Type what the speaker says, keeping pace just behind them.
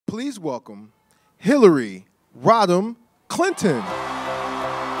please welcome Hillary Rodham Clinton.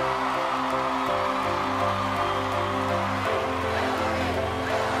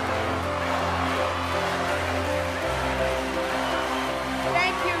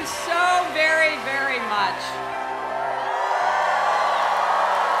 Thank you so very, very much.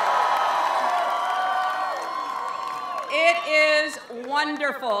 It is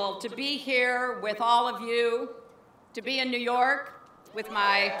wonderful to be here with all of you, to be in New York with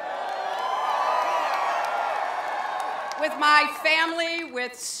my family,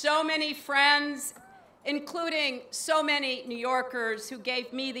 with so many friends, including so many New Yorkers who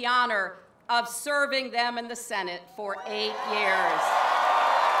gave me the honor of serving them in the Senate for 8 years.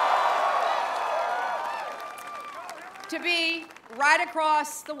 To be right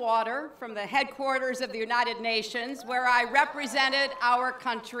across the water from the headquarters of the United Nations, where I represented our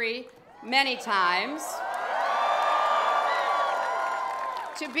country many times.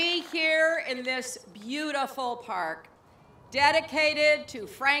 To be here in this beautiful park, dedicated to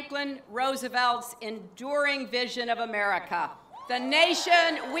Franklin Roosevelt's enduring vision of America, the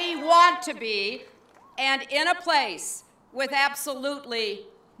nation we want to be, and in a place with absolutely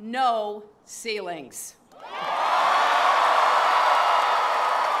no ceilings.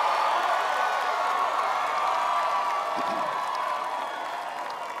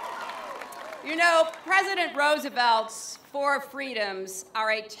 You know, President Roosevelt's four freedoms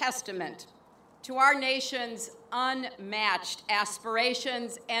are a testament to our nation's unmatched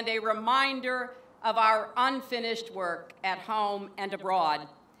aspirations and a reminder of our unfinished work at home and abroad.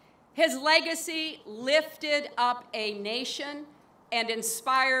 His legacy lifted up a nation and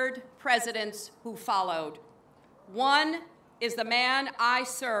inspired presidents who followed. One is the man I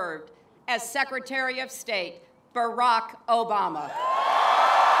served as Secretary of State, Barack Obama.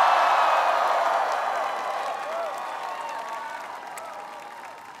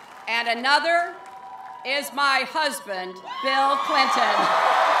 And another is my husband, Bill Clinton.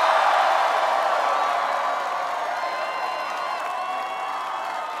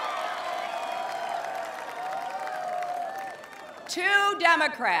 Two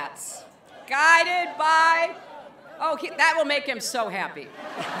Democrats, guided by, that will make him so happy.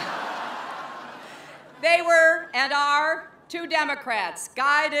 They were and are two Democrats,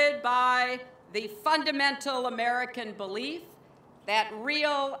 guided by the fundamental American belief that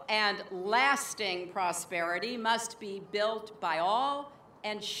real and lasting prosperity must be built by all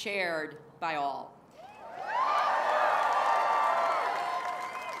and shared by all.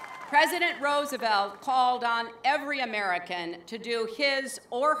 President Roosevelt called on every American to do his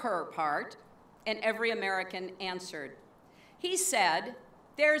or her part, and every American answered. He said,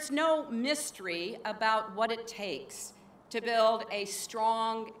 "There's no mystery about what it takes to build a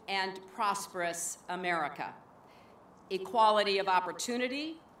strong and prosperous America. Equality of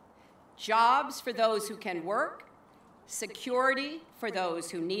opportunity, jobs for those who can work, security for those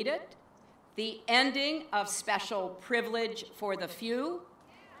who need it, the ending of special privilege for the few,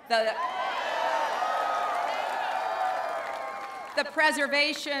 the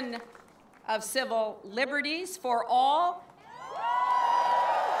preservation of civil liberties for all,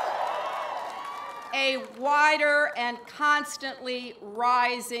 a wider and constantly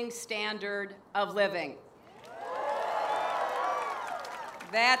rising standard of living."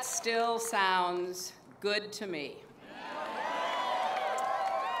 That still sounds good to me.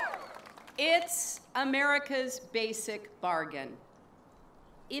 It's America's basic bargain.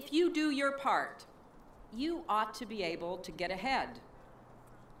 If you do your part, you ought to be able to get ahead.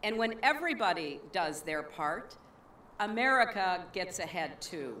 And when everybody does their part, America gets ahead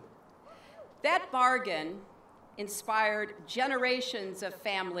too. That bargain inspired generations of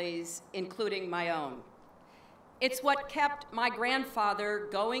families, including my own. It's what kept my grandfather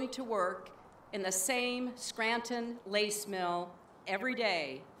going to work in the same Scranton lace mill every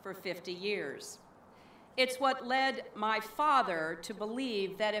day for 50 years. It's what led my father to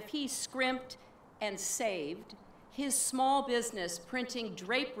believe that if he scrimped and saved, his small business printing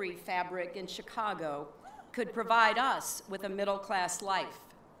drapery fabric in Chicago could provide us with a middle-class life,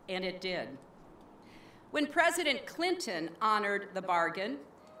 and it did. When President Clinton honored the bargain,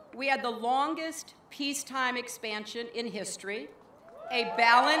 we had the longest peacetime expansion in history, a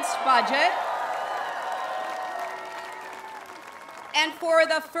balanced budget, and for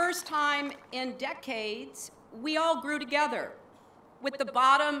the first time in decades, we all grew together, with the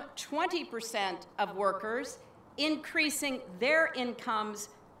bottom 20% of workers increasing their incomes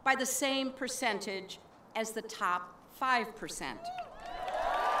by the same percentage as the top 5%.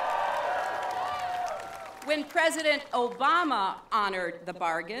 When President Obama honored the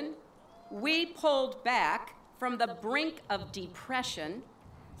bargain, we pulled back from the brink of depression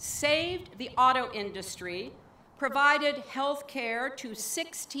saved the auto industry, provided health care to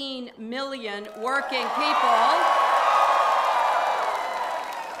 16 million working people,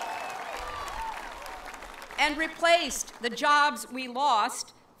 and replaced the jobs we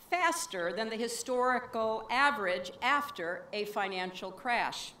lost faster than the historical average after a financial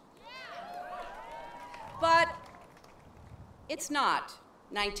crash. But it's not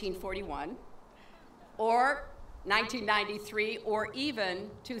 1941 or 1993 or even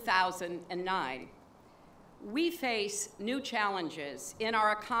 2009. We face new challenges in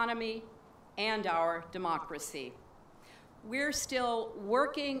our economy and our democracy. We're still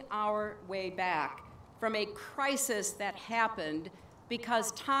working our way back from a crisis that happened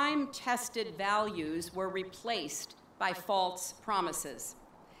because time-tested values were replaced by false promises.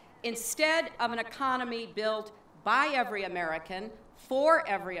 Instead of an economy built by every American, for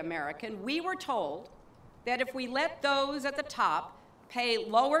every American, we were told that if we let those at the top pay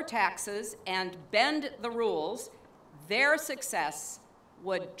lower taxes and bend the rules, their success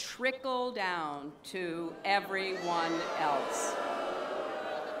would trickle down to everyone else.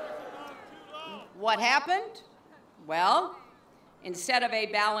 What happened? Well, instead of a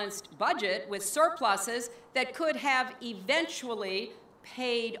balanced budget with surpluses that could have eventually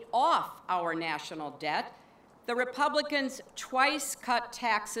paid off our national debt, the Republicans twice cut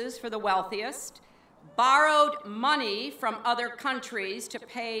taxes for the wealthiest, borrowed money from other countries to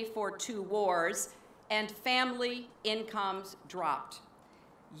pay for 2 wars, and family incomes dropped.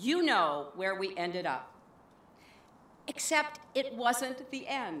 You know where we ended up. Except it wasn't the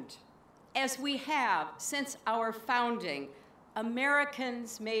end. As we have since our founding,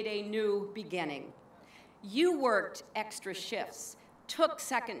 Americans made a new beginning. You worked extra shifts, took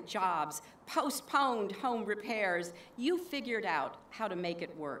second jobs, postponed home repairs. You figured out how to make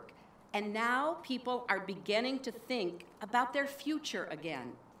it work. And now people are beginning to think about their future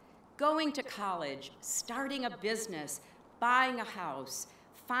again. Going to college, starting a business, buying a house,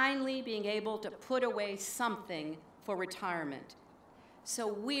 finally being able to put away something for retirement. So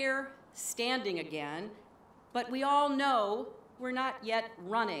we're standing again, but we all know we're not yet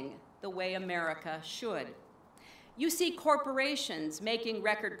running the way America should. You see corporations making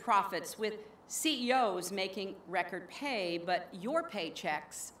record profits with CEOs making record pay, but your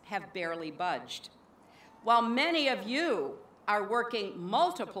paychecks have barely budged. While many of you are working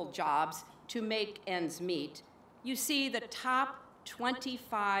multiple jobs to make ends meet, you see the top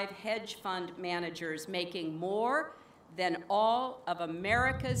 25 hedge fund managers making more than all of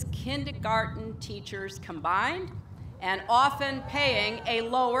America's kindergarten teachers combined, and often paying a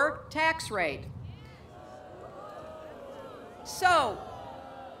lower tax rate. So,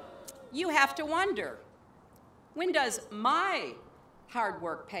 you have to wonder, when does my hard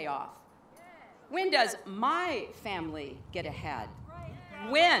work pay off? When does my family get ahead?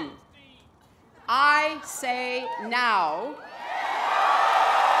 When? I say now.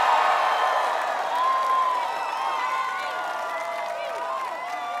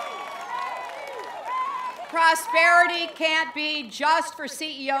 Prosperity can't be just for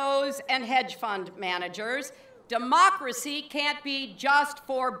CEOs and hedge fund managers. Democracy can't be just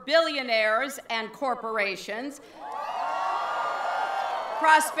for billionaires and corporations.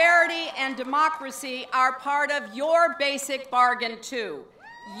 Prosperity and democracy are part of your basic bargain, too.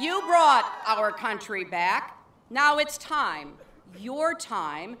 You brought our country back. Now it's time, your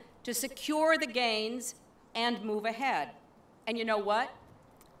time, to secure the gains and move ahead. And you know what?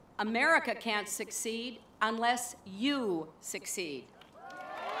 America can't succeed unless you succeed.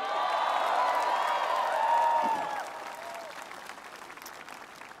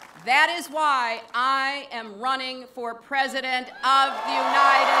 That is why I am running for President of the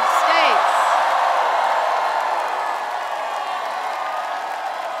United States.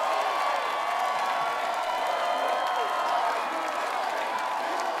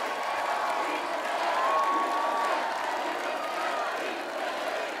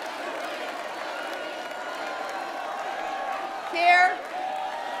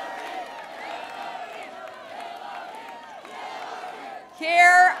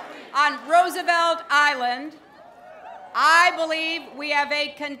 Here on Roosevelt Island, I believe we have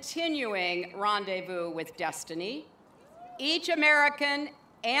a continuing rendezvous with destiny, each American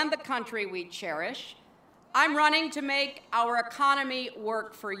and the country we cherish. I'm running to make our economy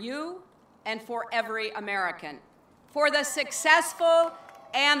work for you and for every American, for the successful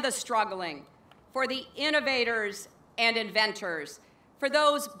and the struggling, for the innovators and inventors, for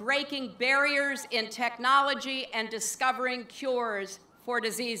those breaking barriers in technology and discovering cures for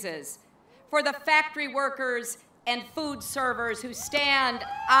diseases, for the factory workers and food servers who stand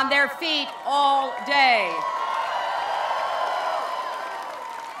on their feet all day,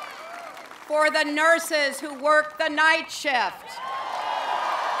 for the nurses who work the night shift,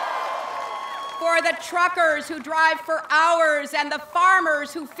 for the truckers who drive for hours and the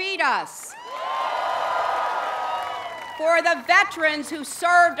farmers who feed us, for the veterans who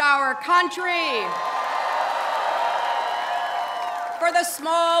served our country, for the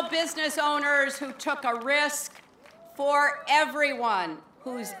small business owners who took a risk, for everyone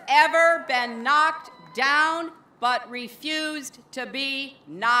who's ever been knocked down but refused to be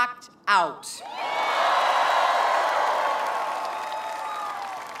knocked out.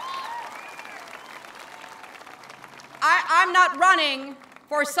 I'm not running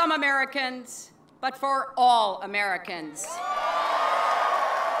for some Americans, but for all Americans.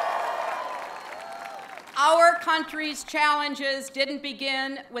 Our country's challenges didn't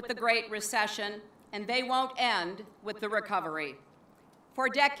begin with the Great Recession, and they won't end with the recovery. For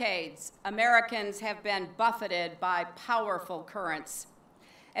decades, Americans have been buffeted by powerful currents.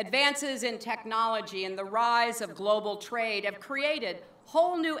 Advances in technology and the rise of global trade have created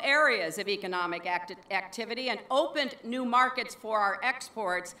whole new areas of economic activity and opened new markets for our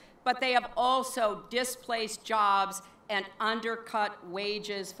exports, but they have also displaced jobs and undercut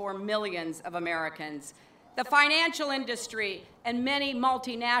wages for millions of Americans. The financial industry and many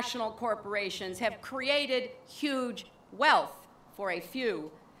multinational corporations have created huge wealth for a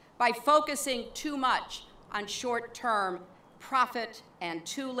few by focusing too much on short-term profit and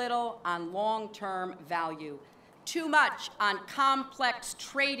too little on long-term value, too much on complex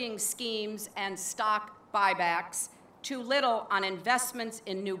trading schemes and stock buybacks, too little on investments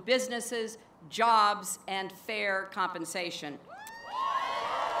in new businesses, jobs, and fair compensation.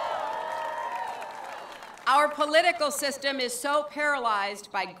 Our political system is so paralyzed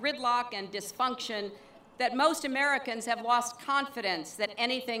by gridlock and dysfunction that most Americans have lost confidence that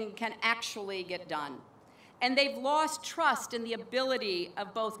anything can actually get done. And they've lost trust in the ability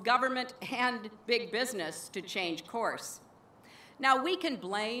of both government and big business to change course. Now, we can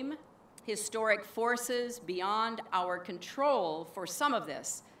blame historic forces beyond our control for some of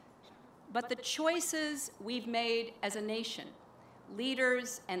this, but the choices we've made as a nation,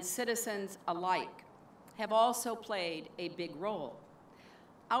 leaders and citizens alike, have also played a big role.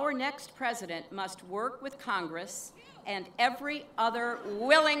 Our next president must work with Congress and every other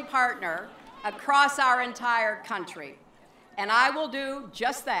willing partner across our entire country. And I will do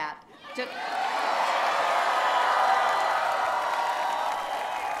just that to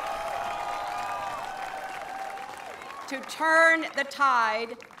turn the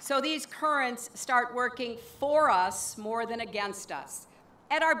tide so these currents start working for us more than against us.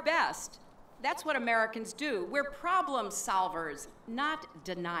 At our best, that's what Americans do. We're problem solvers, not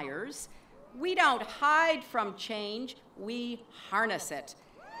deniers. We don't hide from change, we harness it.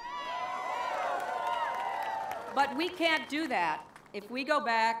 But we can't do that if we go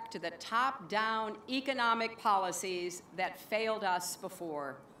back to the top-down economic policies that failed us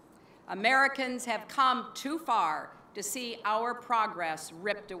before. Americans have come too far to see our progress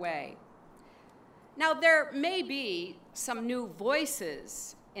ripped away. Now, there may be some new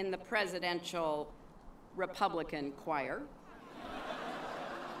voices in the presidential Republican choir,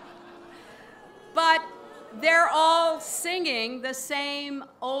 but they're all singing the same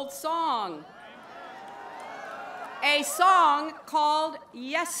old song, a song called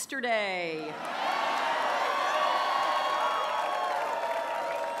Yesterday.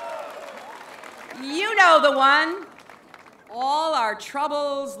 You know the one. All our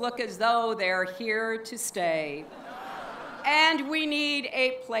troubles look as though they're here to stay, and we need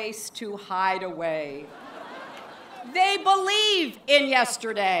a place to hide away. They believe in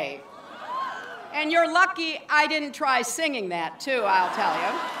yesterday. And you're lucky I didn't try singing that, too, I'll tell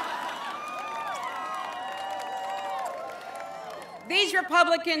you. These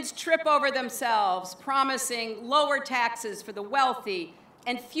Republicans trip over themselves, promising lower taxes for the wealthy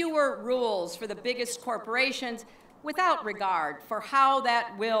and fewer rules for the biggest corporations without regard for how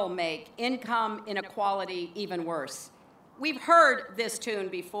that will make income inequality even worse. We've heard this tune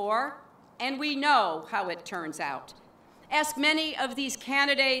before, and we know how it turns out. Ask many of these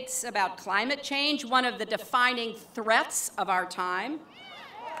candidates about climate change, one of the defining threats of our time.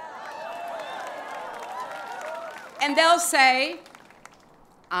 And they'll say,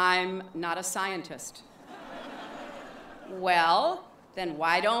 I'm not a scientist. Well, then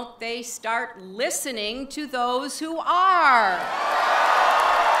why don't they start listening to those who are?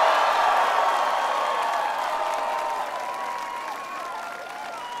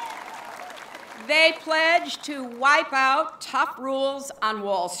 They pledge to wipe out tough rules on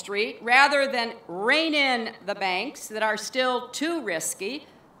Wall Street rather than rein in the banks that are still too risky,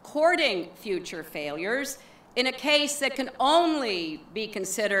 courting future failures in a case that can only be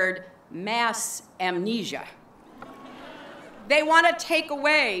considered mass amnesia. They want to take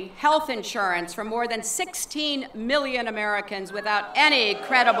away health insurance from more than 16 million Americans without any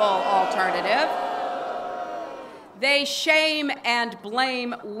credible alternative. They shame and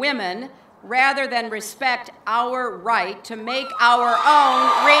blame women rather than respect our right to make our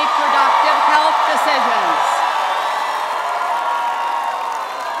own reproductive health decisions.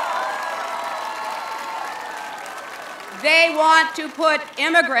 They want to put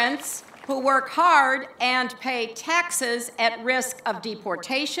immigrants who work hard and pay taxes at risk of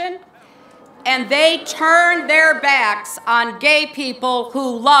deportation, and they turn their backs on gay people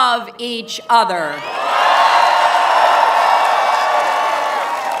who love each other.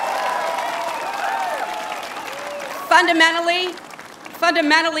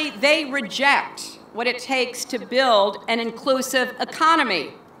 Fundamentally, they reject what it takes to build an inclusive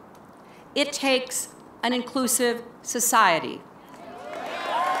economy. It takes an inclusive society.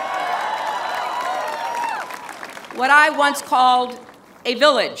 What I once called a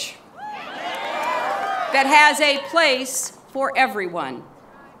village that has a place for everyone.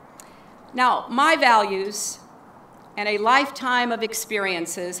 Now, my values and a lifetime of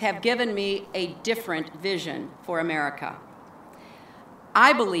experiences have given me a different vision for America.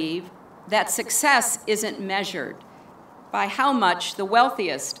 I believe that success isn't measured by how much the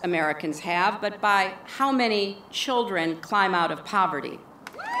wealthiest Americans have, but by how many children climb out of poverty.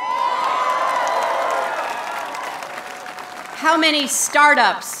 How many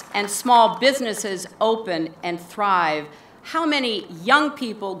startups and small businesses open and thrive? How many young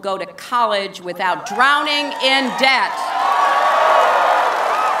people go to college without drowning in debt?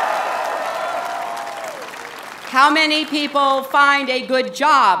 How many people find a good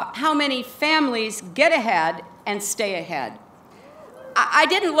job? How many families get ahead and stay ahead? I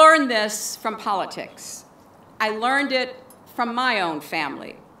didn't learn this from politics. I learned it from my own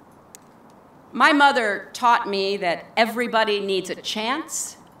family. My mother taught me that everybody needs a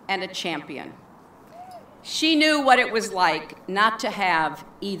chance and a champion. She knew what it was like not to have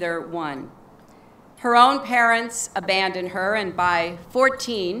either one. Her own parents abandoned her, and by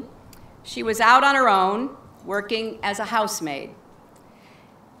 14, she was out on her own, working as a housemaid.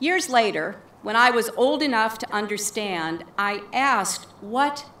 Years later, when I was old enough to understand, I asked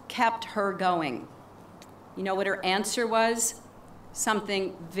what kept her going. You know what her answer was?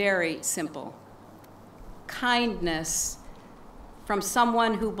 Something very simple. Kindness from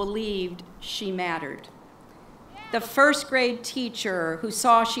someone who believed she mattered. The first grade teacher who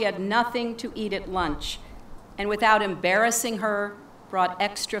saw she had nothing to eat at lunch and without embarrassing her, brought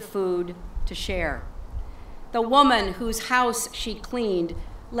extra food to share. The woman whose house she cleaned,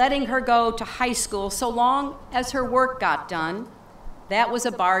 letting her go to high school so long as her work got done, that was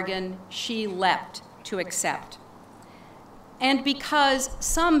a bargain she leapt to accept. And because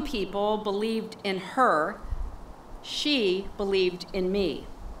some people believed in her, she believed in me.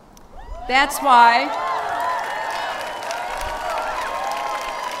 That's why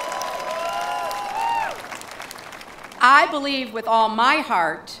I believe with all my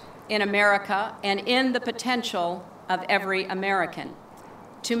heart in America and in the potential of every American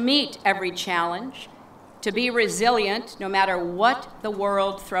to meet every challenge, to be resilient no matter what the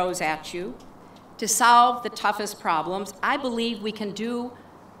world throws at you, to solve the toughest problems. I believe we can do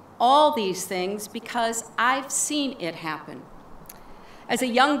all these things because I've seen it happen. As a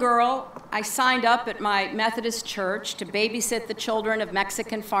young girl, I signed up at my Methodist church to babysit the children of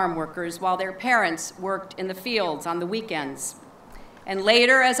Mexican farm workers while their parents worked in the fields on the weekends. And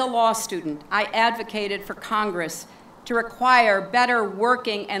later, as a law student, I advocated for Congress to require better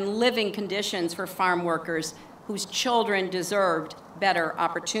working and living conditions for farm workers whose children deserved better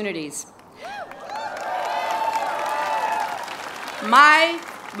opportunities.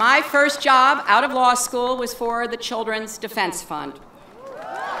 My first job out of law school was for the Children's Defense Fund.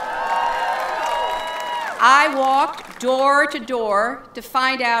 I walked door to door to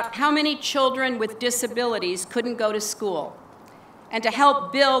find out how many children with disabilities couldn't go to school and to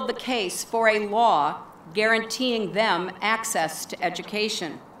help build the case for a law guaranteeing them access to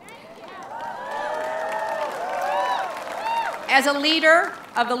education. As a leader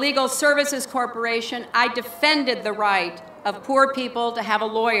of the Legal Services Corporation, I defended the right of poor people to have a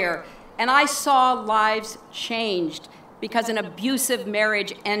lawyer, and I saw lives changed because an abusive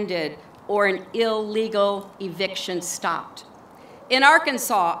marriage ended or an illegal eviction stopped. In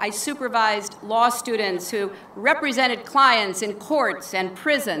Arkansas, I supervised law students who represented clients in courts and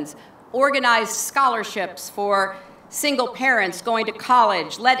prisons, organized scholarships for single parents going to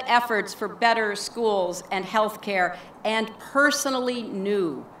college, led efforts for better schools and health care, and personally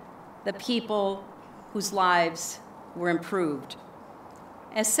knew the people whose lives were improved.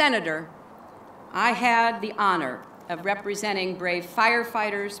 As senator, I had the honor of representing brave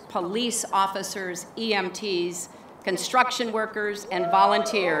firefighters, police officers, EMTs, construction workers, and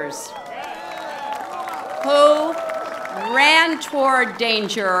volunteers who ran toward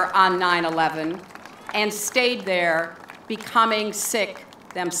danger on 9/11 and stayed there, becoming sick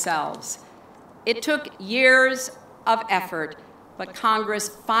themselves. It took years of effort, but Congress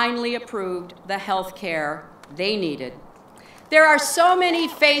finally approved the health care they needed. There are so many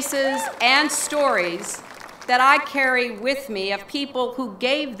faces and stories that I carry with me of people who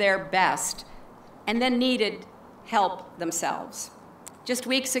gave their best and then needed help themselves. Just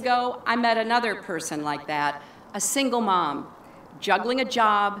weeks ago, I met another person like that, a single mom, juggling a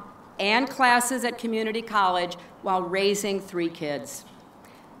job and classes at community college while raising 3 kids.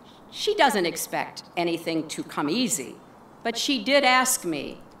 She doesn't expect anything to come easy, but she did ask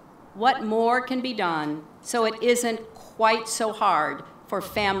me what more can be done so it isn't quite so hard for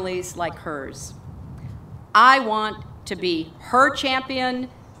families like hers. I want to be her champion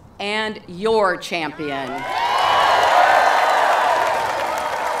and your champion.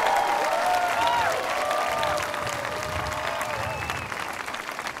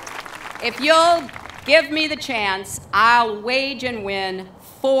 If you'll give me the chance, I'll wage and win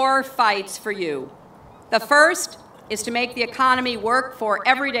 4 fights for you. The first is to make the economy work for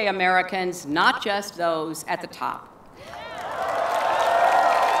everyday Americans, not just those at the top.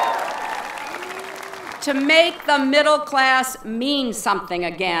 To make the middle class mean something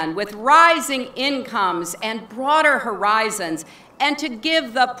again, with rising incomes and broader horizons, and to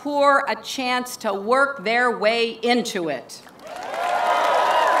give the poor a chance to work their way into it.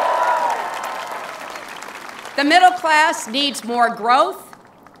 The middle class needs more growth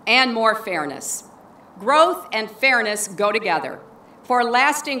and more fairness. Growth and fairness go together. For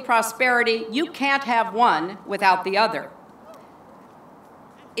lasting prosperity, you can't have one without the other.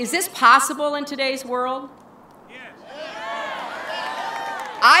 Is this possible in today's world? Yes.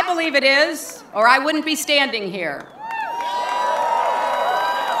 I believe it is, or I wouldn't be standing here.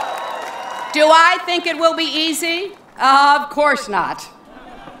 Do I think it will be easy? Of course not.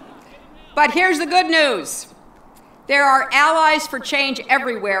 But here's the good news. There are allies for change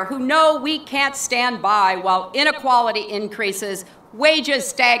everywhere who know we can't stand by while inequality increases, wages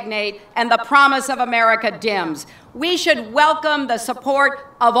stagnate, and the promise of America dims. We should welcome the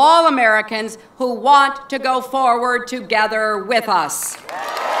support of all Americans who want to go forward together with us.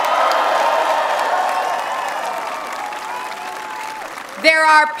 There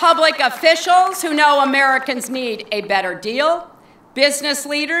are public officials who know Americans need a better deal, business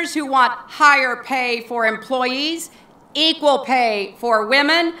leaders who want higher pay for employees, equal pay for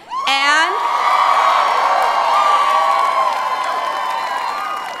women, and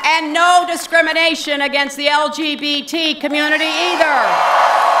no discrimination against the LGBT community either.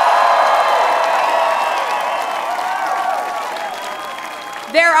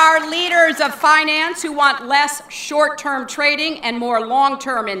 There are leaders of finance who want less short-term trading and more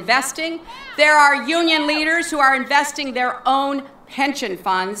long-term investing. There are union leaders who are investing their own pension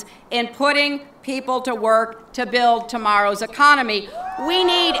funds in putting people to work to build tomorrow's economy. We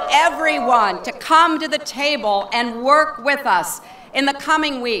need everyone to come to the table and work with us. In the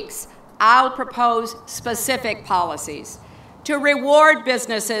coming weeks, I'll propose specific policies to reward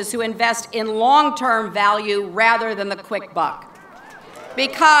businesses who invest in long-term value rather than the quick buck,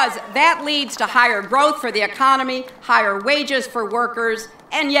 because that leads to higher growth for the economy, higher wages for workers,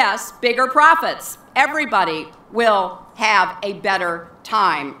 and yes, bigger profits. Everybody will have a better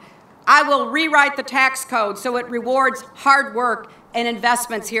time. I will rewrite the tax code so it rewards hard work and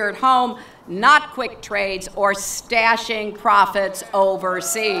investments here at home, not quick trades or stashing profits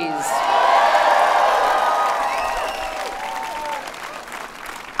overseas.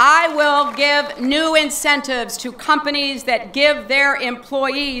 I will give new incentives to companies that give their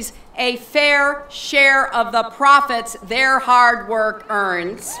employees a fair share of the profits their hard work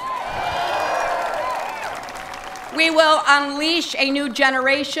earns. We will unleash a new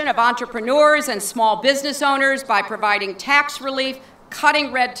generation of entrepreneurs and small business owners by providing tax relief,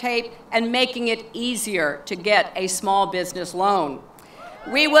 cutting red tape, and making it easier to get a small business loan.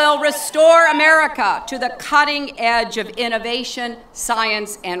 We will restore America to the cutting edge of innovation,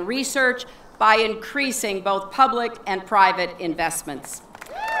 science, and research by increasing both public and private investments.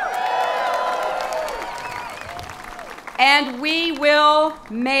 And we will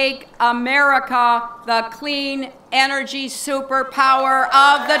make America the clean energy superpower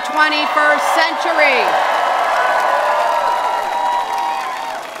of the 21st century.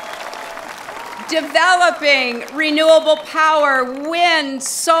 developing renewable power, wind,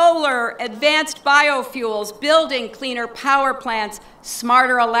 solar, advanced biofuels, building cleaner power plants,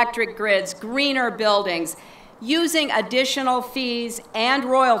 smarter electric grids, greener buildings, using additional fees and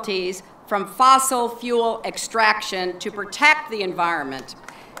royalties from fossil fuel extraction to protect the environment,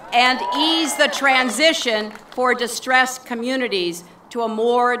 and ease the transition for distressed communities to a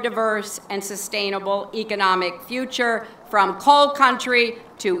more diverse and sustainable economic future, from coal country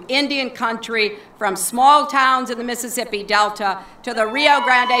to Indian country, from small towns in the Mississippi Delta to the Rio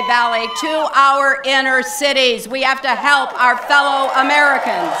Grande Valley to our inner cities. We have to help our fellow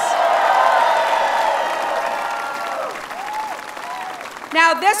Americans.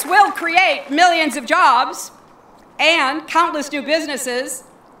 Now, this will create millions of jobs and countless new businesses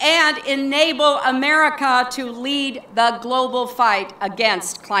and enable America to lead the global fight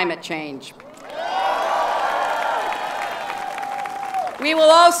against climate change. We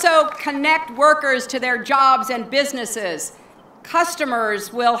will also connect workers to their jobs and businesses.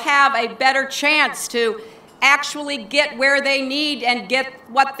 Customers will have a better chance to actually get where they need and get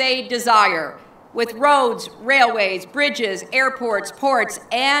what they desire, with roads, railways, bridges, airports, ports,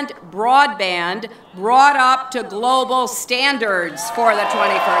 and broadband brought up to global standards for the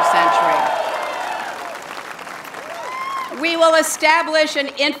 21st century. We will establish an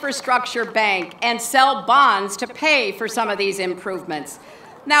infrastructure bank and sell bonds to pay for some of these improvements.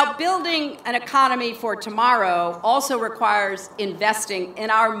 Now, building an economy for tomorrow also requires investing in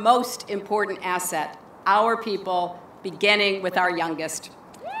our most important asset, our people, beginning with our youngest.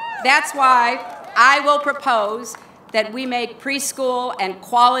 That's why I will propose that we make preschool and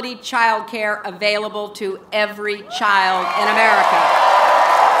quality childcare available to every child in America.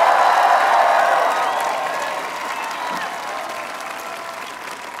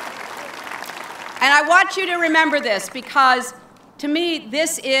 And I want you to remember this, because to me,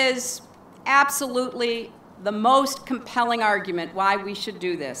 this is absolutely the most compelling argument why we should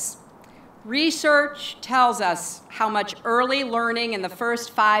do this. Research tells us how much early learning in the first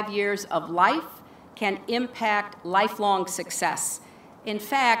 5 years of life can impact lifelong success. In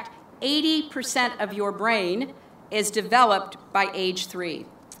fact, 80% of your brain is developed by age 3.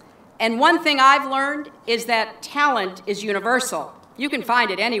 And one thing I've learned is that talent is universal. You can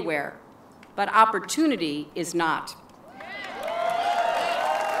find it anywhere, but opportunity is not.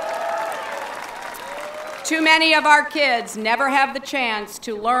 Too many of our kids never have the chance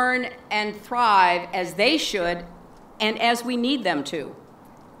to learn and thrive as they should and as we need them to.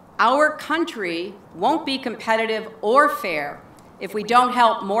 Our country won't be competitive or fair if we don't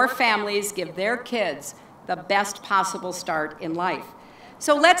help more families give their kids the best possible start in life.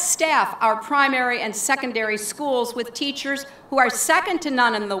 So let's staff our primary and secondary schools with teachers who are second to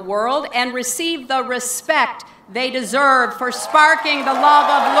none in the world and receive the respect they deserve for sparking the love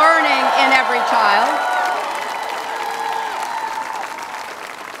of learning in every child.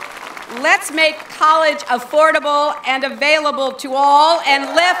 Let's make college affordable and available to all and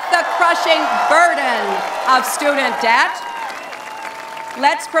lift the crushing burden of student debt.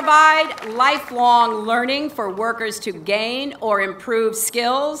 Let's provide lifelong learning for workers to gain or improve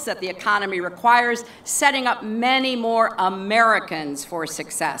skills that the economy requires, setting up many more Americans for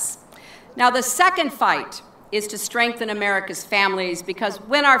success. Now, the second fight is to strengthen America's families, because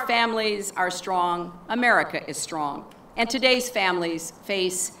when our families are strong, America is strong. And today's families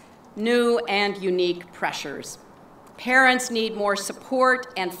face new and unique pressures. Parents need more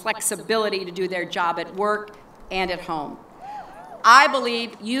support and flexibility to do their job at work and at home. I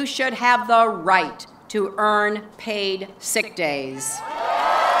believe you should have the right to earn paid sick days.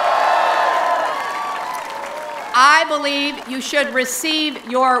 I believe you should receive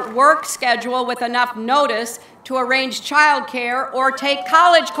your work schedule with enough notice to arrange childcare or take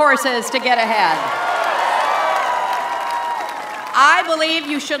college courses to get ahead. I believe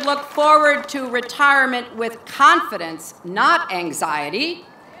you should look forward to retirement with confidence, not anxiety.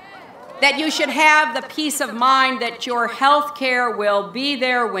 That you should have the peace of mind that your health care will be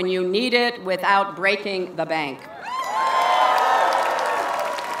there when you need it without breaking the bank.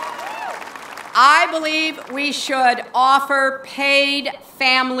 I believe we should offer paid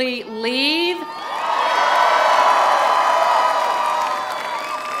family leave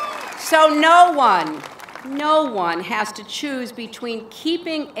so no one has to choose between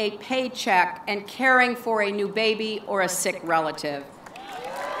keeping a paycheck and caring for a new baby or a sick relative.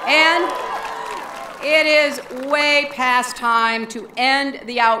 And it is way past time to end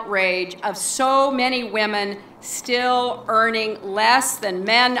the outrage of so many women still earning less than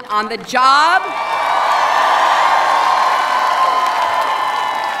men on the job.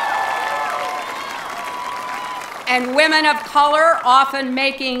 And women of color often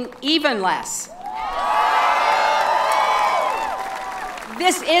making even less.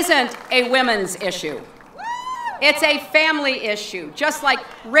 This isn't a women's issue. It's a family issue, just like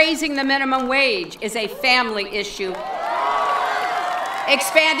raising the minimum wage is a family issue.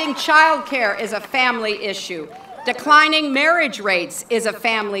 Expanding childcare is a family issue. Declining marriage rates is a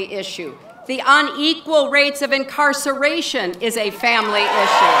family issue. The unequal rates of incarceration is a family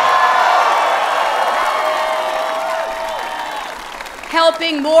issue.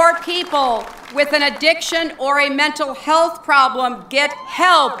 Helping more people with an addiction or a mental health problem get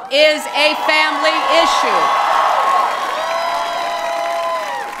help is a family issue.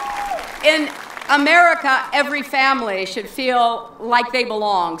 In America, every family should feel like they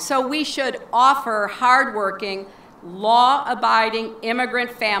belong, so we should offer hardworking, law-abiding immigrant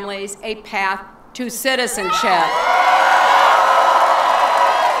families a path to citizenship.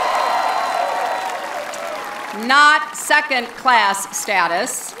 Not second-class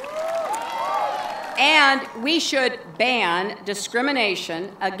status. And we should ban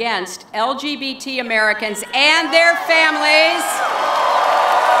discrimination against LGBT Americans and their families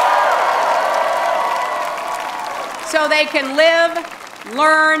so they can live,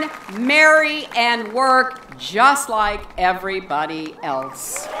 learn, marry, and work just like everybody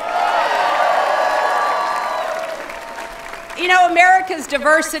else. You know, America's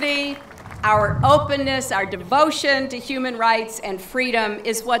diversity, our openness, our devotion to human rights and freedom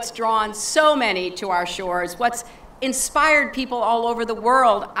is what's drawn so many to our shores, what's inspired people all over the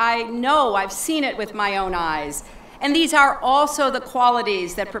world. I know, I've seen it with my own eyes. And these are also the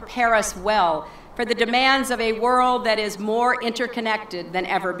qualities that prepare us well for the demands of a world that is more interconnected than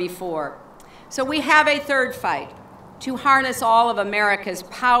ever before. So we have a third fight, to harness all of America's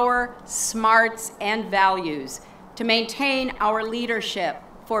power, smarts, and values to maintain our leadership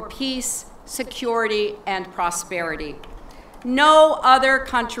for peace, security, and prosperity. No other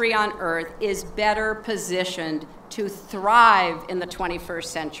country on earth is better positioned to thrive in the 21st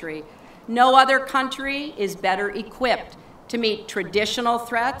century. No other country is better equipped to meet traditional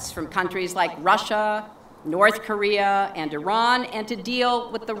threats from countries like Russia, North Korea, and Iran, and to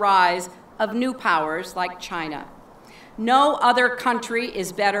deal with the rise of new powers like China. No other country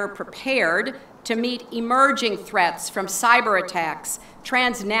is better prepared to meet emerging threats from cyber attacks,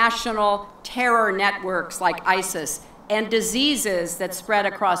 transnational terror networks like ISIS, and diseases that spread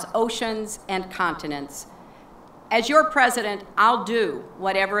across oceans and continents. As your president, I'll do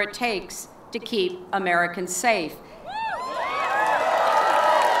whatever it takes to keep Americans safe.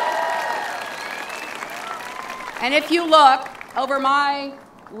 And if you look over my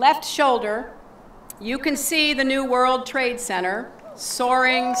left shoulder, you can see the new World Trade Center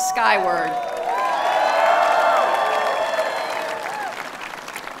soaring skyward.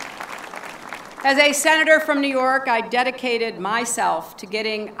 As a senator from New York, I dedicated myself to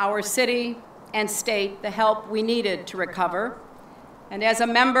getting our city and state the help we needed to recover. And as a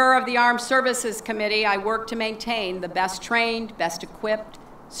member of the Armed Services Committee, I worked to maintain the best trained, best equipped,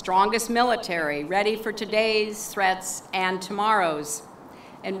 strongest military, ready for today's threats and tomorrow's.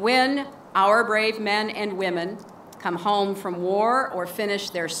 And when our brave men and women come home from war or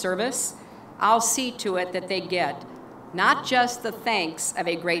finish their service, I'll see to it that they get not just the thanks of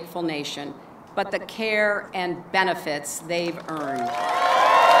a grateful nation, but the care and benefits they've earned.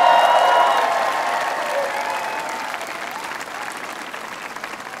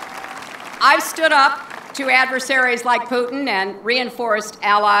 I've stood up to adversaries like Putin and reinforced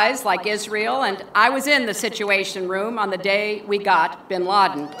allies like Israel, and I was in the Situation Room on the day we got bin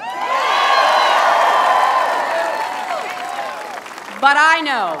Laden. But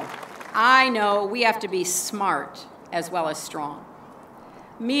I know we have to be smart as well as strong.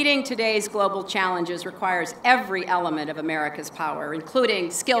 Meeting today's global challenges requires every element of America's power, including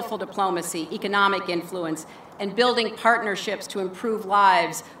skillful diplomacy, economic influence, and building partnerships to improve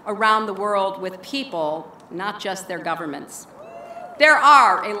lives around the world with people, not just their governments. There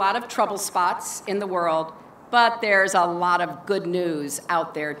are a lot of trouble spots in the world, but there's a lot of good news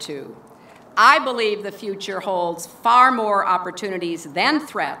out there too. I believe the future holds far more opportunities than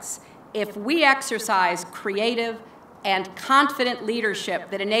threats if we exercise creative and confident leadership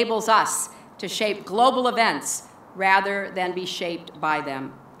that enables us to shape global events rather than be shaped by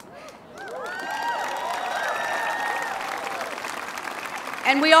them.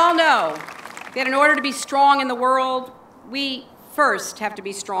 And we all know that in order to be strong in the world, we first have to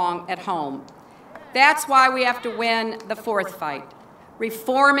be strong at home. That's why we have to win the fourth fight,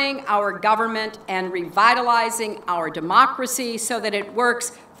 reforming our government and revitalizing our democracy so that it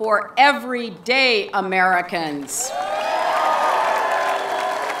works for everyday Americans.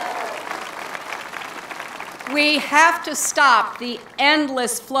 We have to stop the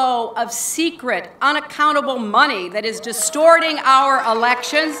endless flow of secret, unaccountable money that is distorting our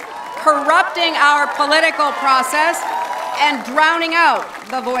elections, corrupting our political process, and drowning out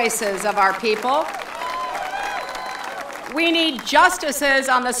the voices of our people. We need justices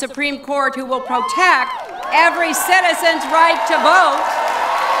on the Supreme Court who will protect every citizen's right to vote,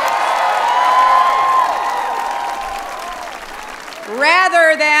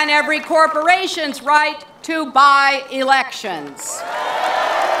 rather than every corporation's right to buy elections.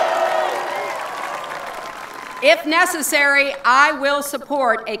 If necessary, I will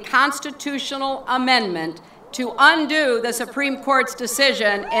support a constitutional amendment to undo the Supreme Court's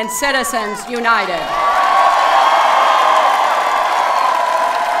decision in Citizens United.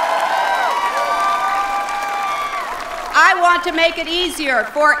 I want to make it easier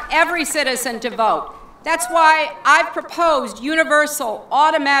for every citizen to vote. That's why I've proposed universal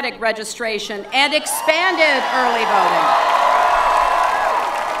automatic registration and expanded early voting.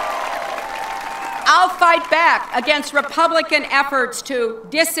 I'll fight back against Republican efforts to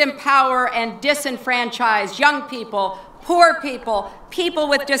disempower and disenfranchise young people, poor people, people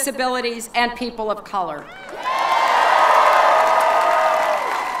with disabilities, and people of color.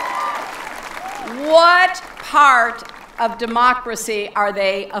 What part of democracy are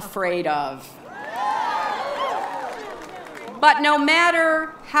they afraid of? But no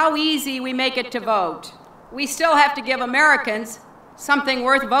matter how easy we make it to vote, we still have to give Americans something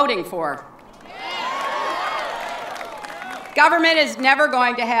worth voting for. Government is never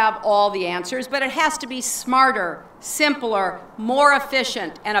going to have all the answers, but it has to be smarter, simpler, more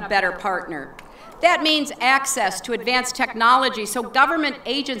efficient, and a better partner. That means access to advanced technology so government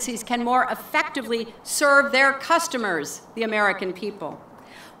agencies can more effectively serve their customers, the American people.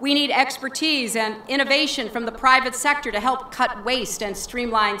 We need expertise and innovation from the private sector to help cut waste and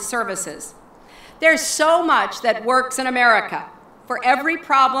streamline services. There's so much that works in America. For every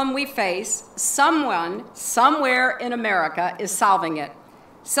problem we face, someone, somewhere in America is solving it.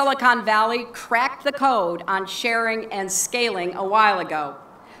 Silicon Valley cracked the code on sharing and scaling a while ago.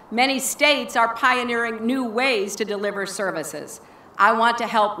 Many states are pioneering new ways to deliver services. I want to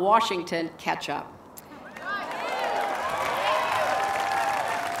help Washington catch up.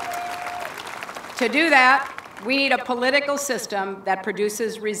 To do that, we need a political system that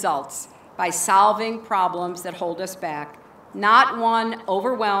produces results by solving problems that hold us back, not one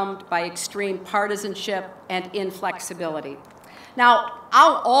overwhelmed by extreme partisanship and inflexibility. Now,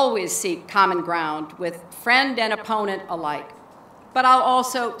 I'll always seek common ground with friend and opponent alike, but I'll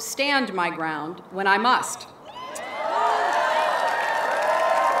also stand my ground when I must.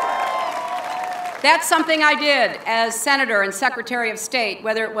 That's something I did as Senator and Secretary of State,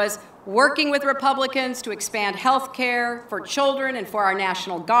 whether it was working with Republicans to expand health care for children and for our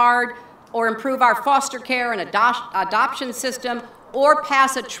National Guard, or improve our foster care and adoption system, or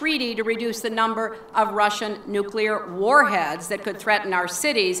pass a treaty to reduce the number of Russian nuclear warheads that could threaten our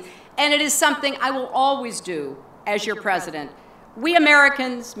cities. And it is something I will always do as your president. We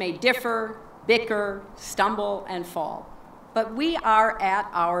Americans may differ, bicker, stumble, and fall, but we are at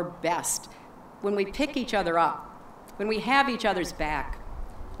our best when we pick each other up, when we have each other's back.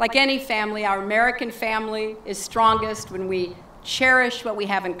 Like any family, our American family is strongest when we cherish what we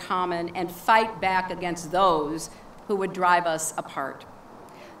have in common and fight back against those who would drive us apart.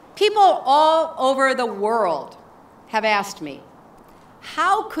 People all over the world have asked me,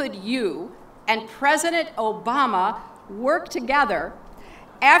 how could you and President Obama work together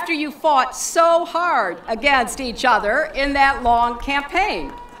after you fought so hard against each other in that long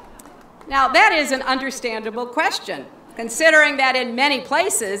campaign? Now, that is an understandable question, considering that in many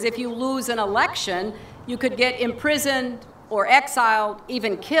places, if you lose an election, you could get imprisoned or exiled,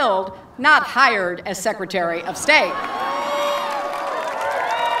 even killed, not hired as Secretary of State.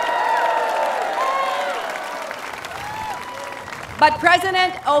 But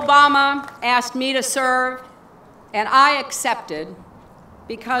President Obama asked me to serve, and I accepted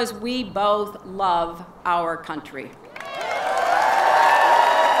because we both love our country.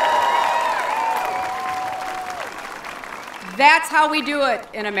 That's how we do it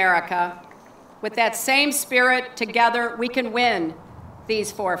in America. With that same spirit, together we can win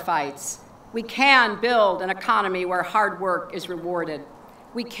these 4 fights. We can build an economy where hard work is rewarded.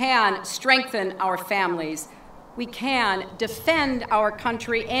 We can strengthen our families. We can defend our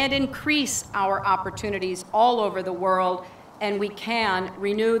country and increase our opportunities all over the world. And we can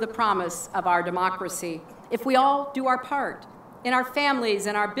renew the promise of our democracy if we all do our part in our families,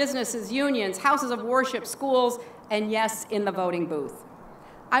 in our businesses, unions, houses of worship, schools, and yes, in the voting booth.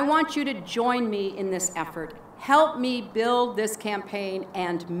 I want you to join me in this effort. Help me build this campaign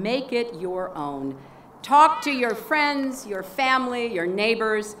and make it your own. Talk to your friends, your family, your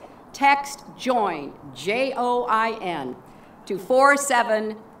neighbors. Text JOIN, J-O-I-N, to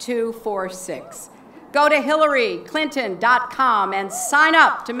 47246. Go to HillaryClinton.com and sign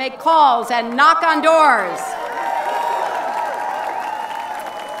up to make calls and knock on doors.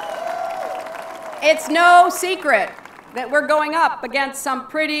 It's no secret that we're going up against some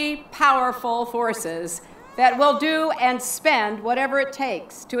pretty powerful forces that will do and spend whatever it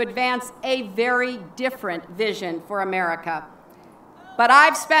takes to advance a very different vision for America. But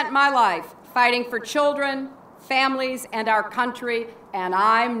I've spent my life fighting for children, families, and our country, and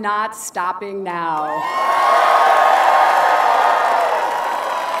I'm not stopping now.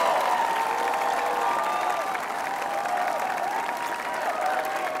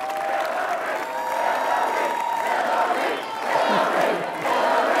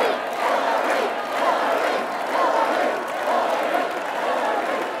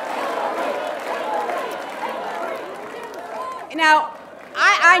 Now,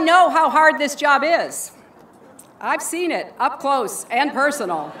 I know how hard this job is. I've seen it up close and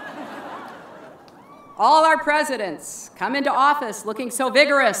personal. All our presidents come into office looking so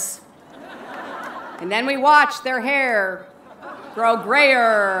vigorous, and then we watch their hair grow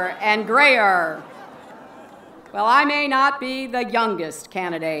grayer and grayer. Well, I may not be the youngest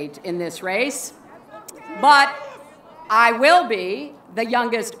candidate in this race, but I will be the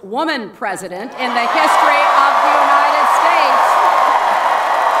youngest woman president in the history of the United States.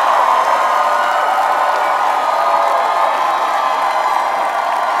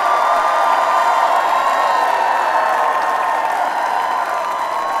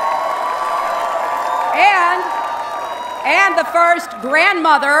 And the first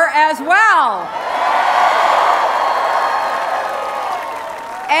grandmother as well.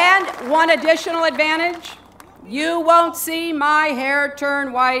 And one additional advantage, you won't see my hair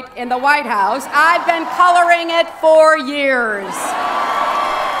turn white in the White House. I've been coloring it for years.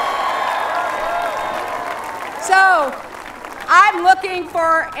 So, I'm looking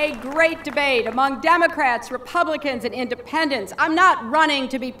for a great debate among Democrats, Republicans, and independents. I'm not running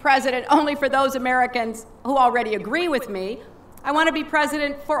to be president only for those Americans who already agree with me. I want to be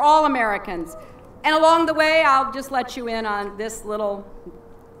president for all Americans. And along the way, I'll just let you in on this little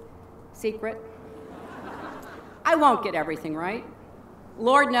secret. I won't get everything right.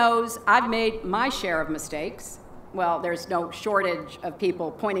 Lord knows I've made my share of mistakes. Well, there's no shortage of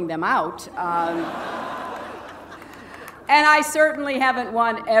people pointing them out. And I certainly haven't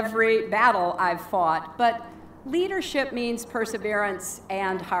won every battle I've fought, but leadership means perseverance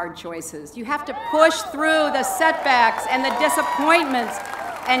and hard choices. You have to push through the setbacks and the disappointments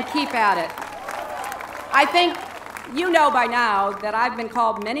and keep at it. I think you know by now that I've been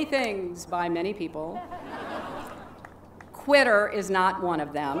called many things by many people. Quitter is not one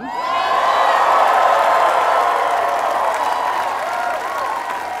of them.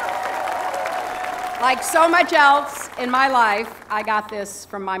 Like so much else in my life, I got this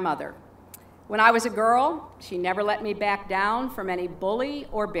from my mother. When I was a girl, she never let me back down from any bully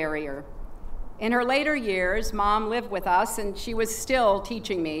or barrier. In her later years, Mom lived with us, and she was still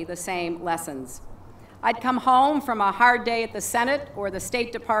teaching me the same lessons. I'd come home from a hard day at the Senate or the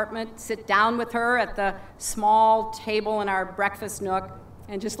State Department, sit down with her at the small table in our breakfast nook,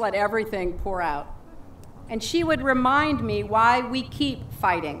 and just let everything pour out. And she would remind me why we keep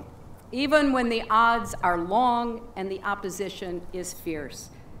fighting, even when the odds are long and the opposition is fierce.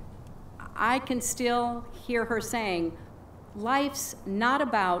 I can still hear her saying, life's not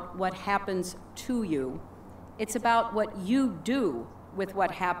about what happens to you. It's about what you do with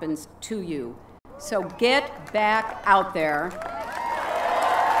what happens to you. So get back out there.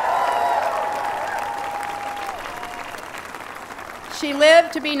 She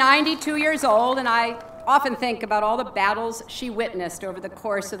lived to be 92 years old, and I often think about all the battles she witnessed over the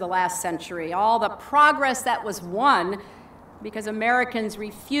course of the last century, all the progress that was won because Americans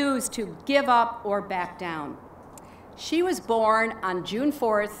refused to give up or back down. She was born on June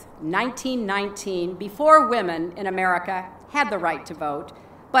 4th, 1919, before women in America had the right to vote.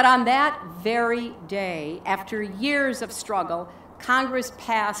 But on that very day, after years of struggle, Congress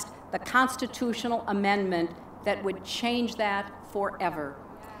passed the constitutional amendment that would change that forever.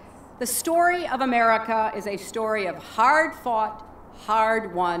 The story of America is a story of hard-fought,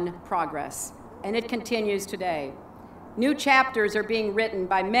 hard-won progress, and it continues today. New chapters are being written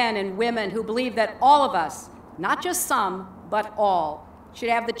by men and women who believe that all of us, not just some, but all, should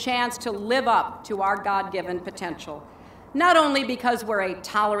have the chance to live up to our God-given potential. Not only because we're a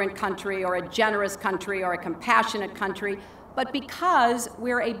tolerant country or a generous country or a compassionate country, but because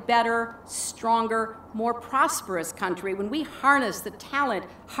we're a better, stronger, more prosperous country when we harness the talent,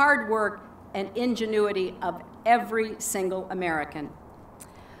 hard work, and ingenuity of every single American.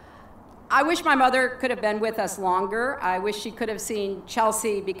 I wish my mother could have been with us longer. I wish she could have seen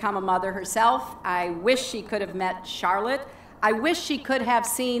Chelsea become a mother herself. I wish she could have met Charlotte. I wish she could have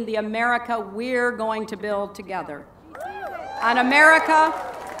seen the America we're going to build together. An America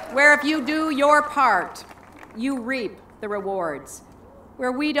where if you do your part, you reap the rewards,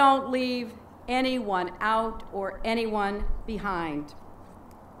 where we don't leave anyone out or anyone behind.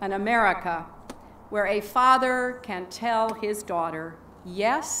 An America where a father can tell his daughter,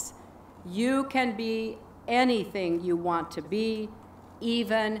 yes, you can be anything you want to be,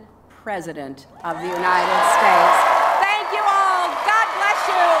 even President of the United States. Thank you all. God bless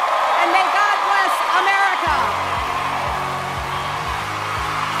you.